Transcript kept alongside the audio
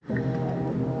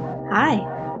Hi,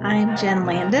 I'm Jen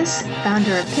Landis,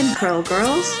 founder of Pin Curl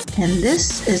Girls, and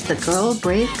this is the Girl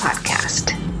Brave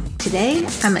Podcast. Today,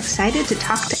 I'm excited to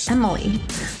talk to Emily,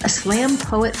 a slam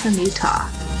poet from Utah.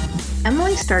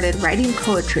 Emily started writing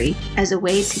poetry as a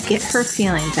way to get her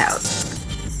feelings out.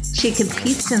 She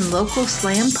competes in local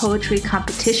slam poetry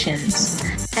competitions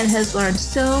and has learned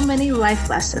so many life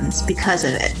lessons because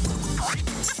of it.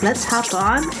 Let's hop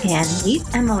on and meet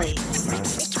Emily.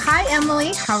 Hi,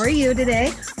 Emily. How are you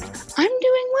today? I'm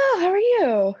doing well. How are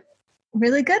you?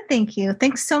 Really good, thank you.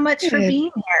 Thanks so much for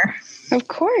being here. Of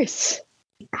course.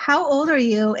 How old are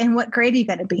you and what grade are you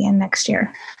going to be in next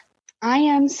year? I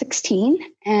am 16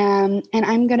 and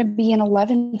I'm going to be in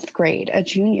 11th grade, a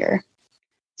junior.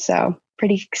 So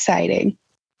pretty exciting.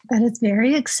 That is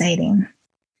very exciting.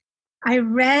 I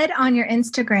read on your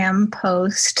Instagram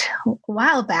post a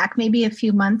while back, maybe a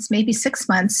few months, maybe 6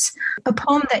 months, a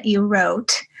poem that you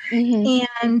wrote. Mm-hmm.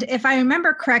 And if I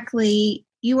remember correctly,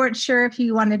 you weren't sure if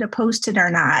you wanted to post it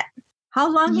or not.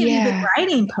 How long have you been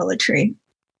writing poetry?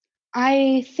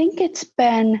 I think it's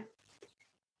been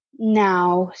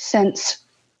now since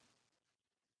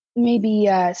maybe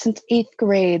since 8th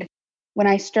grade when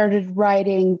I started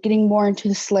writing, getting more into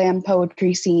the slam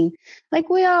poetry scene.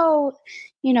 Like we all,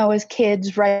 as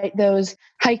kids write those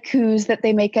haikus that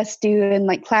they make us do in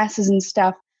like classes and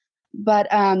stuff. But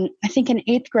I think in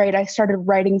 8th grade, I started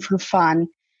writing for fun.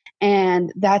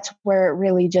 And that's where it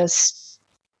really just,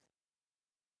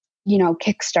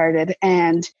 kickstarted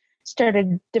and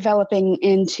started developing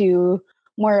into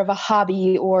more of a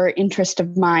hobby or interest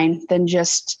of mine than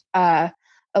just a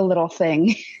little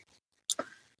thing.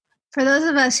 For those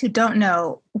of us who don't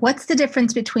know, what's the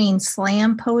difference between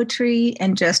slam poetry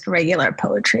and just regular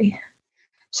poetry?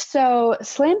 So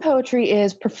slam poetry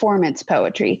is performance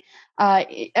poetry.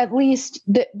 At least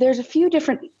there's a few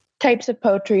different types of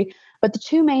poetry, but the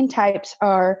two main types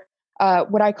are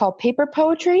what I call paper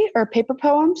poetry or paper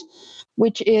poems,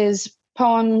 which is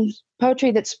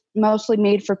poetry that's mostly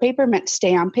made for paper, meant to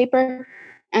stay on paper,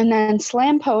 and then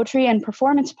slam poetry and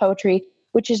performance poetry,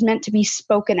 which is meant to be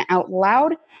spoken out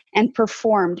loud and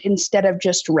performed instead of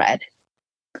just read.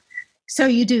 So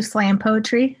you do slam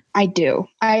poetry? I do.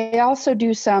 I also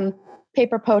do some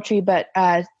paper poetry, but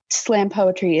slam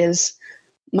poetry is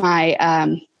my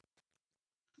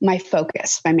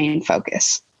focus, my main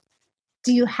focus.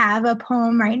 Do you have a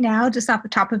poem right now, just off the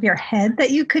top of your head,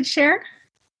 that you could share?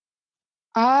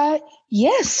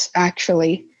 Yes,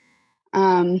 actually.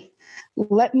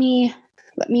 Let me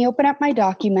open up my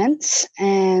documents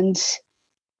and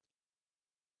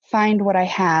find what I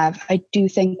have. I do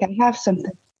think I have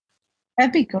something.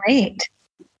 That'd be great.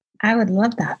 I would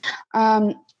love that.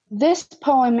 This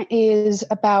poem is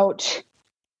about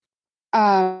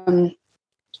kind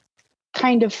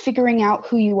of figuring out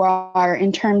who you are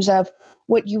in terms of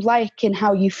what you like and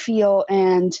how you feel,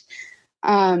 and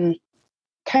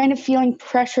kind of feeling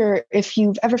pressure, if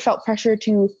you've ever felt pressure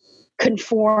to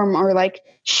conform or like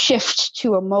shift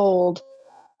to a mold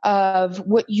of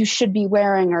what you should be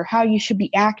wearing or how you should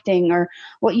be acting or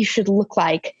what you should look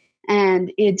like.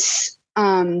 And it's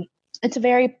a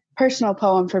very personal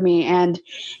poem for me, and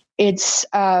it's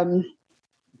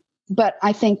but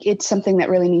I think it's something that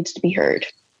really needs to be heard.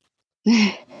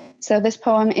 So this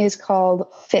poem is called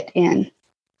Fit In.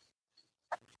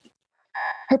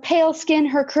 Her pale skin,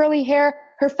 her curly hair,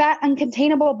 her fat,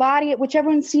 uncontainable body at which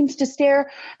everyone seems to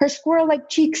stare, her squirrel-like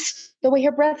cheeks, the way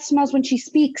her breath smells when she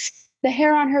speaks, the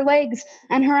hair on her legs,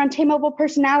 and her untamable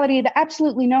personality that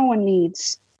absolutely no one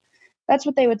needs. That's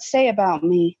what they would say about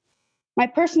me. My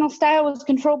personal style was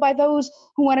controlled by those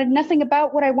who wanted nothing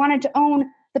about what I wanted to own.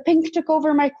 The pink took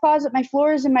over my closet, my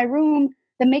floors in my room.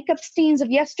 The makeup stains of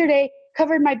yesterday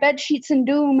covered my bed sheets in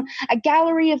doom. A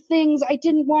gallery of things I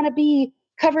didn't want to be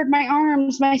covered my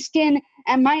arms, my skin,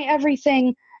 and my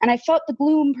everything. And I felt the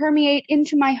gloom permeate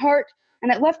into my heart,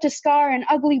 and it left a scar, an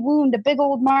ugly wound, a big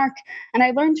old mark. And I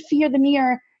learned to fear the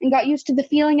mirror and got used to the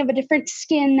feeling of a different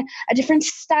skin, a different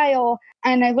style,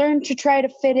 and I learned to try to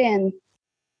fit in.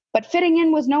 But fitting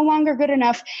in was no longer good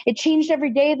enough. It changed every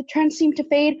day. The trends seemed to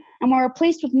fade and were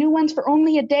replaced with new ones for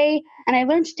only a day. And I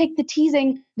learned to take the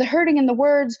teasing, the hurting, and the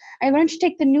words. I learned to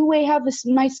take the new way how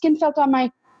my skin felt on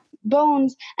my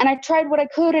bones. And I tried what I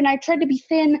could, and I tried to be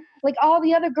thin like all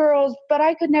the other girls, but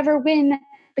I could never win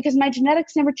because my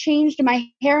genetics never changed and my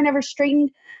hair never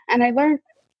straightened. And I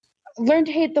learned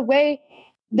to hate the way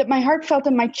that my heart felt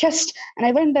in my chest, and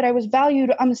I learned that I was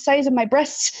valued on the size of my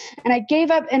breasts, and I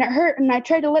gave up, and it hurt, and I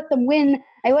tried to let them win.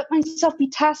 I let myself be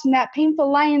tossed in that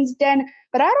painful lion's den,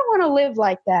 but I don't want to live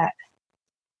like that.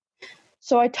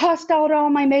 So I tossed out all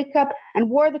my makeup and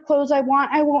wore the clothes I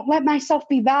want. I won't let myself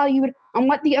be valued on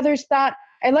what the others thought.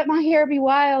 I let my hair be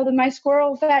wild and my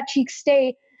squirrel fat cheeks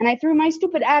stay. And I threw my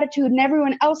stupid attitude and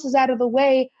everyone else's out of the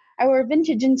way. I wore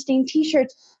vintage and stained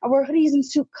t-shirts. I wore hoodies and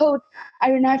suit coats.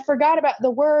 I forgot about the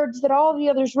words that all the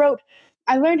others wrote.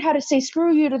 I learned how to say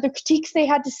screw you to the critiques they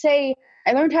had to say.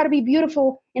 I learned how to be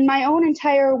beautiful in my own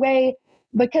entire way.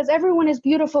 Because everyone is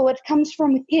beautiful, it comes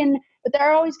from within. But there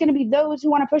are always going to be those who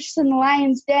want to push us in the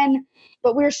lion's den.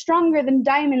 But we're stronger than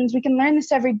diamonds. We can learn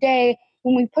this every day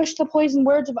when we push the poison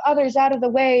words of others out of the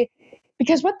way.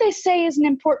 Because what they say isn't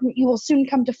important, you will soon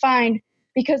come to find.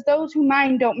 Because those who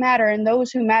mind don't matter, and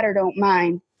those who matter don't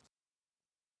mind.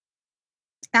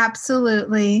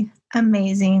 Absolutely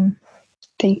amazing.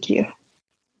 Thank you.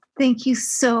 Thank you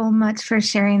so much for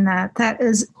sharing that. That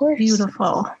is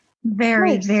beautiful.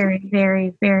 Very, very,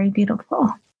 very, very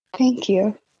beautiful. Thank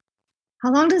you.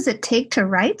 How long does it take to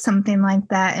write something like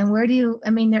that? And where do you,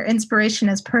 I mean, their inspiration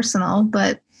is personal,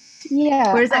 but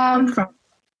where does that come from?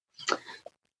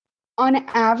 On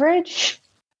average,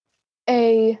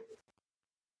 I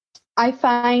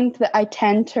find that I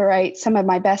tend to write some of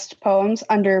my best poems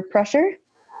under pressure.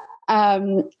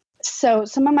 So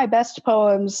some of my best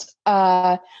poems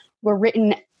were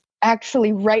written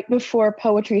actually right before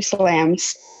poetry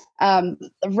slams,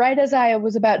 right as I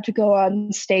was about to go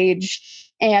on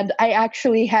stage. And I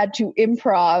actually had to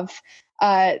improv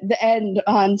the end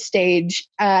on stage.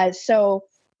 So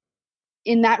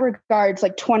in that regards,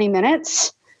 like 20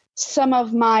 minutes. Some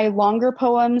of my longer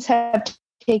poems have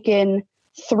taken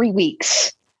 3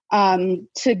 weeks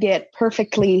to get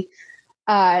perfectly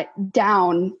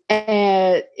down.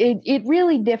 And it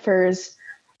really differs.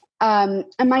 And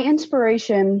my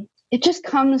inspiration, it just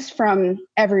comes from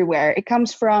everywhere. It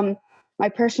comes from my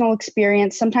personal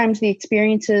experience, sometimes the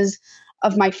experiences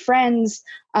of my friends.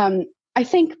 I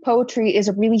think poetry is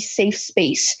a really safe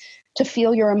space to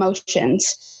feel your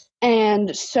emotions.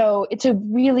 And so it's a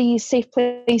really safe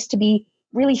place to be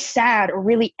really sad or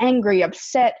really angry,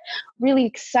 upset, really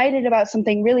excited about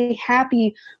something, really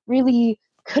happy, really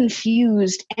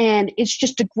confused. And it's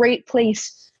just a great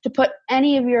place to put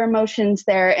any of your emotions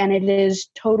there. And it is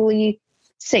totally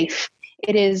safe.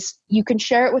 It is, you can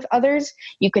share it with others.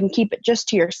 You can keep it just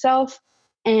to yourself.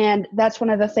 And that's one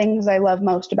of the things I love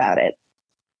most about it.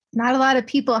 Not a lot of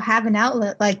people have an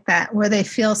outlet like that where they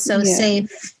feel so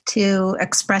safe to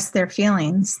express their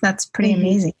feelings. That's pretty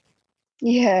amazing.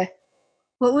 Yeah.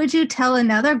 What would you tell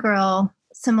another girl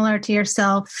similar to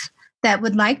yourself that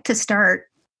would like to start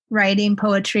writing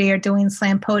poetry or doing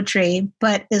slam poetry,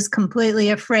 but is completely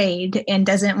afraid and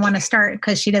doesn't want to start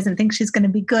because she doesn't think she's going to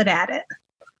be good at it?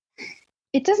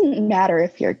 It doesn't matter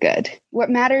if you're good. What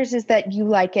matters is that you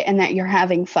like it and that you're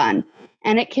having fun.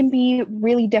 And it can be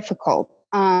really difficult.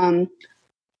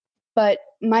 But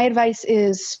my advice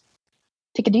is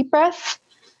take a deep breath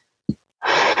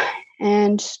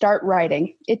and start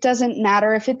writing. It doesn't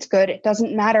matter if it's good. It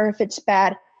doesn't matter if it's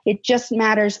bad. It just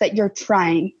matters that you're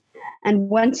trying. And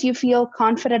once you feel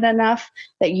confident enough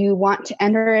that you want to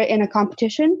enter it in a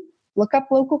competition, look up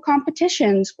local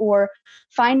competitions or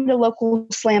find a local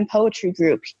slam poetry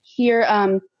group. Here,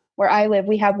 where I live,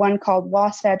 we have one called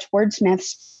Wasatch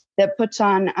Wordsmiths that puts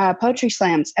on poetry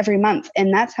slams every month.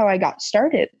 And that's how I got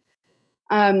started.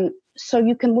 So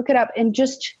you can look it up and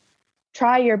just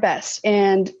try your best.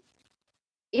 And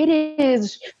it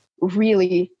is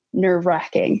really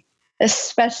nerve-wracking,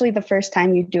 especially the first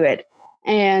time you do it.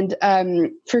 And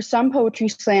for some poetry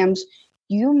slams,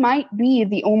 you might be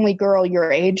the only girl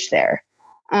your age there.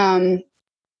 But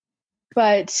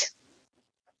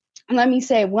let me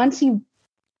say, once you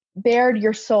bared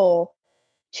your soul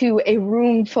to a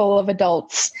room full of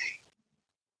adults,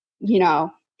 you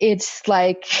know, it's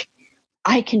like,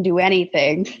 I can do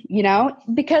anything, you know,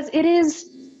 because it is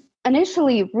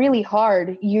initially really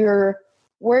hard. You're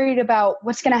worried about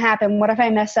what's going to happen. What if I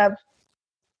mess up?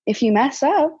 If you mess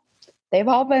up, they've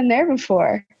all been there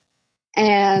before.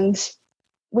 And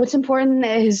what's important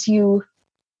is you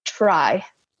try.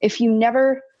 If you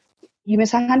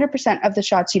miss 100% of the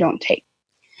shots you don't take.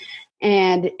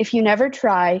 And if you never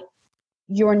try,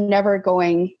 you're never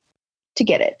going to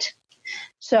get it.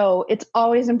 So it's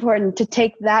always important to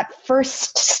take that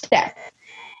first step.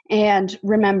 And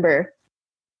remember,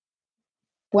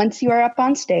 once you are up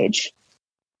on stage,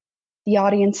 the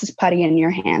audience is putty in your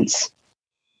hands.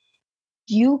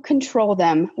 You control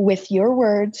them with your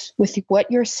words, with what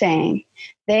you're saying.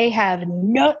 They have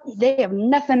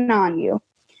nothing on you.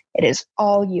 It is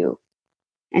all you.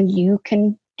 And you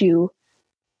can do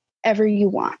whatever you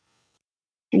want.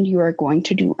 And you are going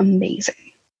to do amazing.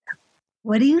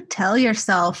 What do you tell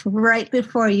yourself right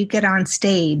before you get on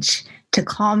stage to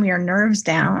calm your nerves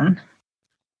down?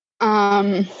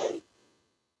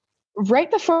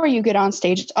 right before you get on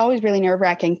stage, it's always really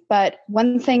nerve-wracking. But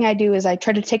one thing I do is I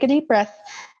try to take a deep breath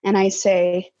and I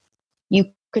say, you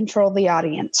control the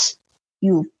audience.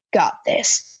 You've got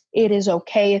this. It is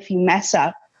okay if you mess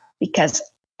up because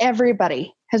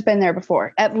everybody has been there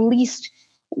before, at least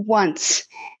once.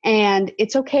 And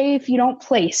it's okay if you don't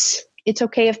place. It's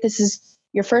okay if this is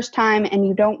your first time and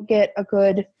you don't get a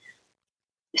good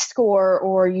score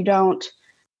or you don't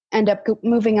end up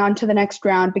moving on to the next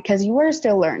round because you are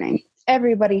still learning.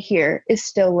 Everybody here is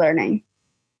still learning.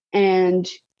 And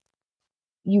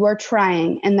you are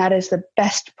trying, and that is the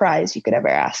best prize you could ever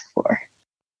ask for.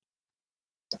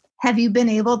 Have you been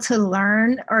able to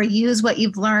learn or use what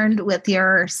you've learned with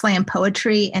your slam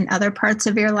poetry and other parts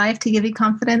of your life to give you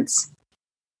confidence?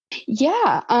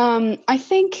 Yeah. I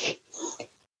think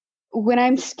when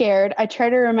I'm scared, I try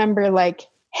to remember like,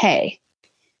 hey,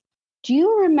 do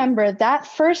you remember that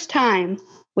first time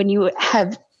when you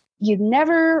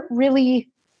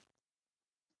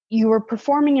were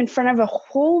performing in front of a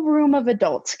whole room of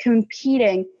adults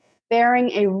competing, bearing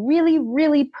a really,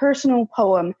 really personal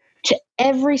poem to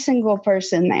every single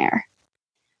person there?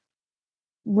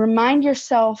 Remind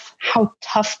yourself how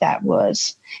tough that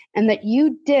was and that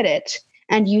you did it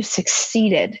and you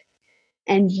succeeded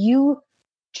and you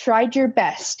tried your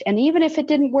best. And even if it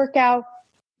didn't work out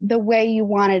the way you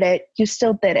wanted it, you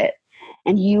still did it.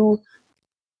 And you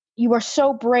are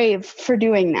so brave for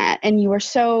doing that. And you are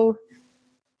so,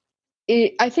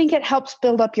 I think it helps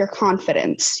build up your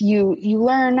confidence. You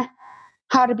learn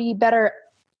how to be better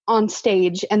on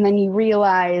stage, and then you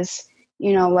realize,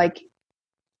 like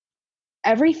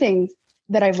everything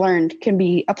that I've learned can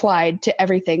be applied to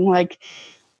everything. Like,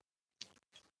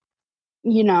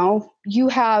 you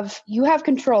have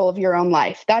control of your own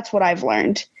life. That's what I've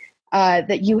learned.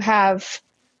 That you have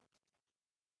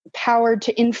power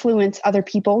to influence other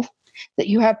people, that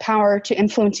you have power to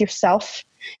influence yourself,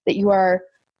 that you are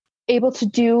able to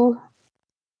do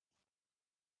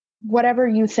whatever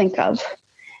you think of,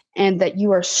 and that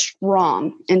you are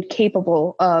strong and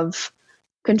capable of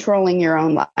controlling your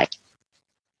own life.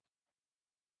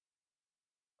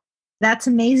 That's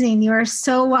amazing. You are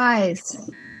so wise.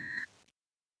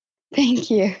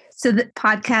 Thank you. So the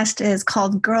podcast is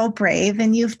called Girl Brave,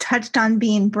 and you've touched on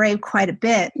being brave quite a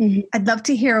bit. Mm-hmm. I'd love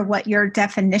to hear what your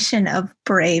definition of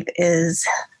brave is.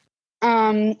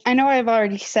 I know I've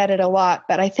already said it a lot,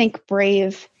 but I think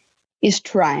brave is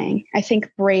trying. I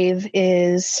think brave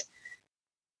is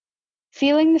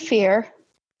feeling the fear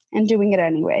and doing it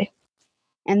anyway.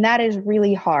 And that is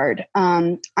really hard.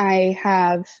 I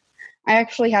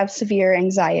actually have severe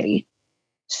anxiety.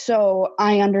 So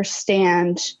I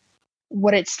understand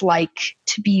what it's like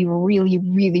to be really,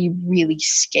 really, really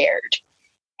scared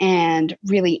and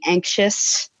really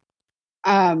anxious,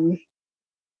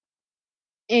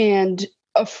 and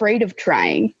afraid of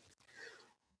trying.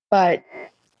 But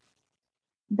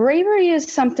bravery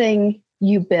is something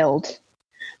you build.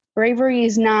 Bravery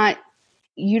is not,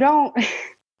 it's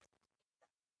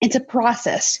a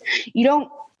process. You don't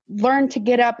learn to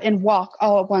get up and walk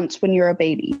all at once when you're a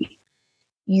baby.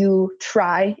 You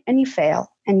try and you fail,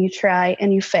 and you try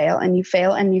and you fail, and you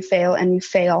fail and you fail and you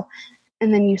fail,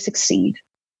 and then you succeed.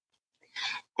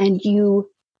 And you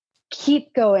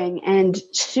keep going, and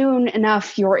soon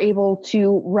enough you're able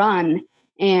to run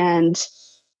and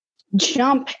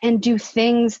jump and do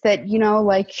things that,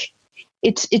 like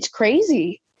it's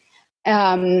crazy.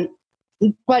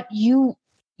 But you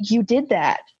did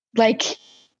that. Like,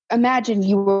 imagine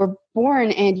you were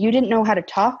born and you didn't know how to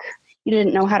talk. You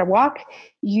didn't know how to walk.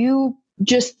 You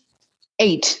just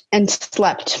ate and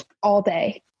slept all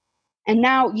day. And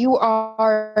now you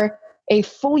are a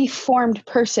fully formed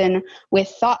person with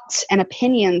thoughts and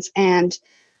opinions and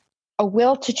a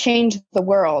will to change the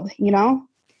world,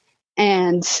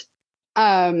 and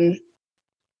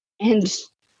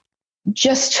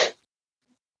just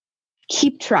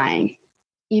keep trying.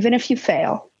 Even if you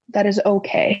fail, that is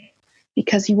okay,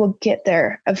 because you will get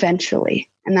there eventually.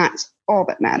 And that's all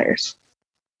that matters.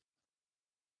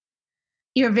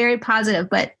 You're very positive,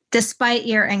 but despite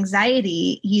your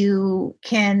anxiety, you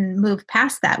can move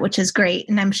past that, which is great.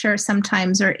 And I'm sure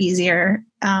sometimes are easier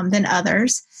than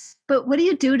others. But what do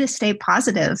you do to stay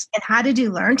positive? And how did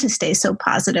you learn to stay so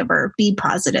positive or be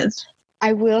positive?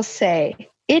 I will say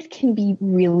it can be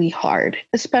really hard,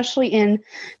 especially in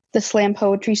the slam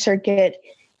poetry circuit.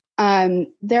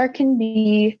 There can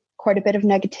be quite a bit of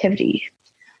negativity,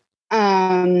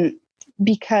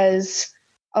 because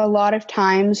a lot of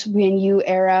times when you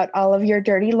air out all of your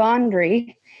dirty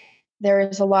laundry, there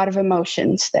is a lot of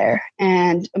emotions there,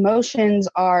 and emotions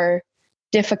are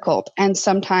difficult, and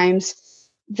sometimes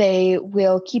they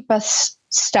will keep us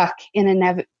stuck in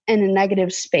in a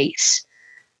negative space.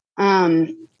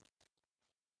 But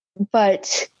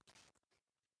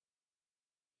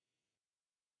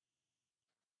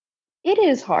it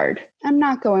is hard. I'm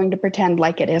not going to pretend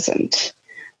like it isn't.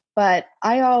 But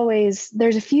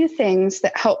there's a few things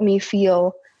that help me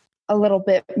feel a little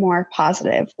bit more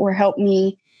positive or help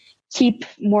me keep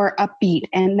more upbeat.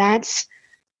 And that's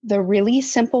the really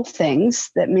simple things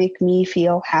that make me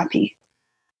feel happy.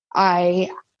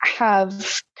 I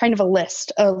have kind of a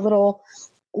list, a little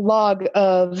log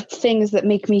of things that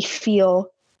make me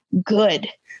feel good,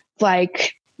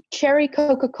 like cherry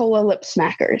Coca-Cola lip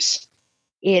smackers.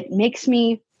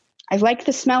 I like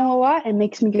the smell a lot. It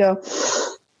makes me go,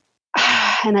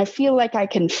 and I feel like I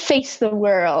can face the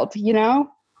world,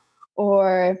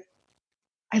 Or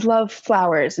I love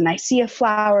flowers, and I see a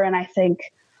flower and I think,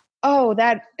 oh,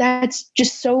 that's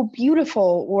just so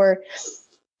beautiful. Or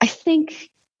I think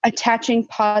attaching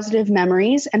positive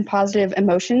memories and positive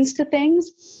emotions to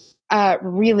things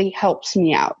really helps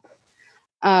me out.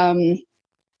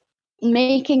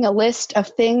 Making a list of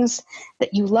things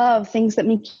that you love, things that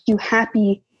make you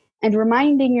happy, and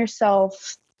reminding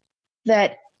yourself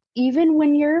that even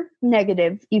when you're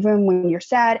negative, even when you're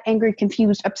sad, angry,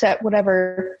 confused, upset,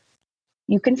 whatever,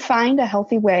 you can find a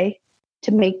healthy way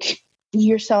to make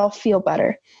yourself feel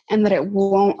better, and that it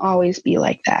won't always be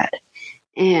like that.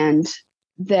 And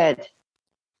that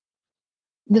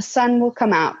the sun will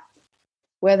come out,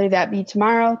 whether that be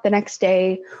tomorrow, the next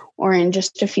day, or in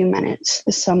just a few minutes.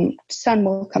 The sun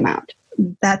will come out.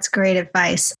 That's great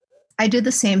advice. I do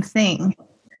the same thing.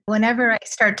 Whenever I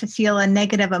start to feel a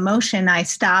negative emotion, I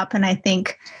stop and I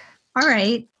think, all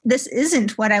right, this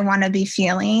isn't what I want to be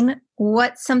feeling.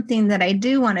 What's something that I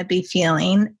do want to be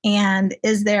feeling? And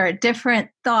is there a different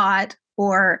thought,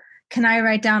 or can I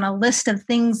write down a list of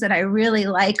things that I really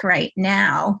like right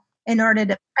now in order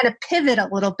to kind of pivot a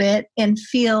little bit and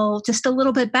feel just a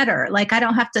little bit better? Like I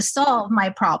don't have to solve my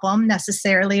problem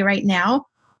necessarily right now,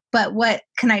 but what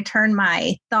can I turn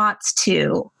my thoughts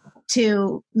to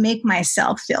make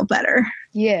myself feel better?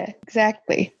 Yeah,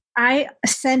 exactly. I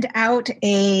send out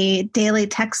a daily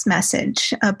text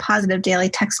message, a positive daily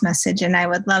text message, and I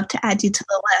would love to add you to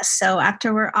the list. So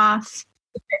after we're off,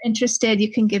 if you're interested, you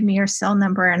can give me your cell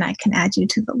number and I can add you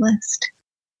to the list.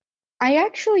 I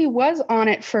actually was on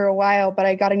it for a while, but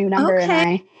I got a new number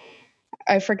and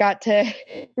I forgot to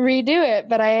redo it,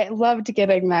 but I loved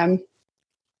getting them.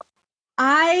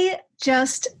 I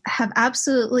just have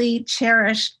absolutely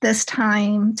cherished this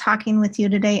time talking with you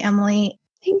today, Emily.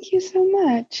 Thank you so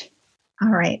much. All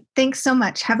right. Thanks so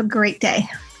much. Have a great day.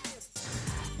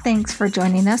 Thanks for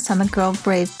joining us on the Girl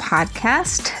Brave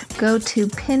podcast. Go to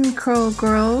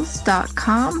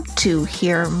pincurlgirls.com to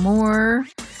hear more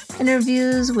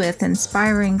interviews with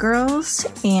inspiring girls.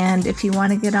 And if you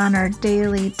want to get on our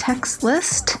daily text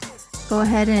list, go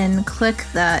ahead and click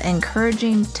the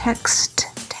encouraging text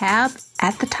tab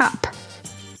at the top.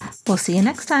 We'll see you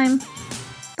next time.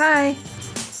 Bye.